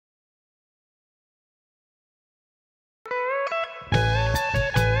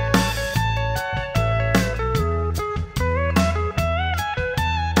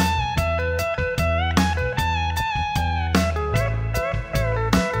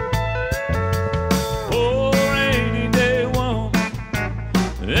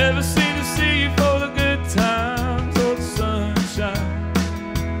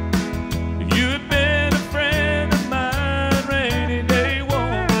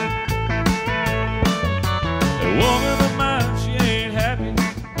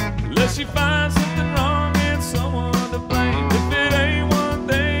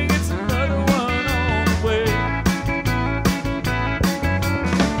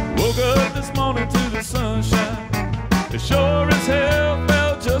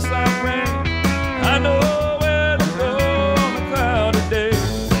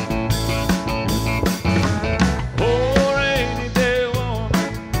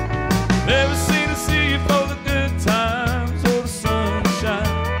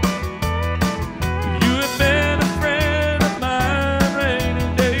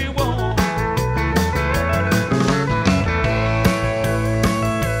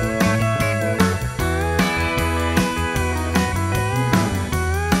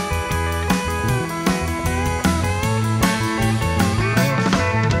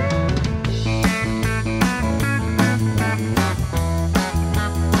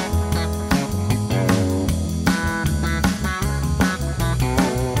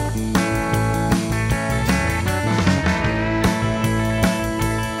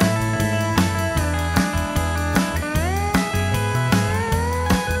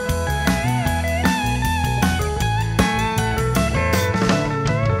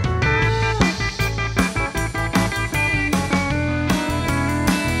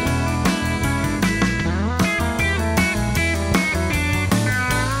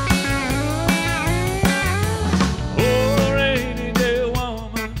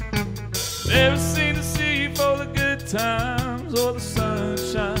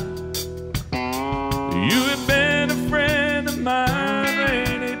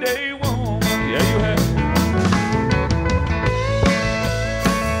rainy day woman. Yeah, you have.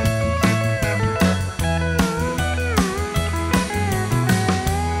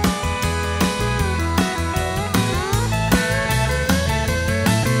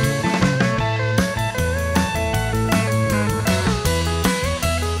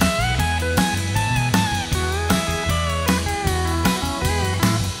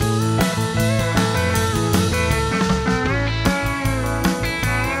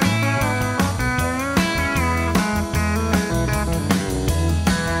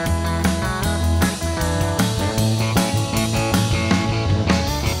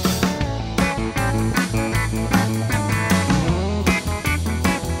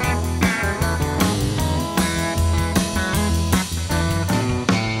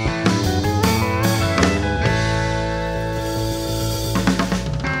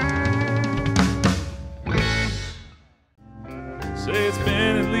 Say it's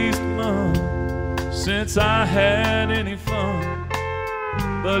been at least a month since I had any fun,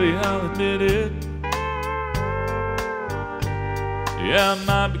 buddy, I'll admit it. Yeah, I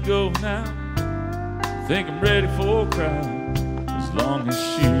might be going now, think I'm ready for a crowd, as long as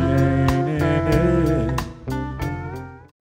she ain't in it.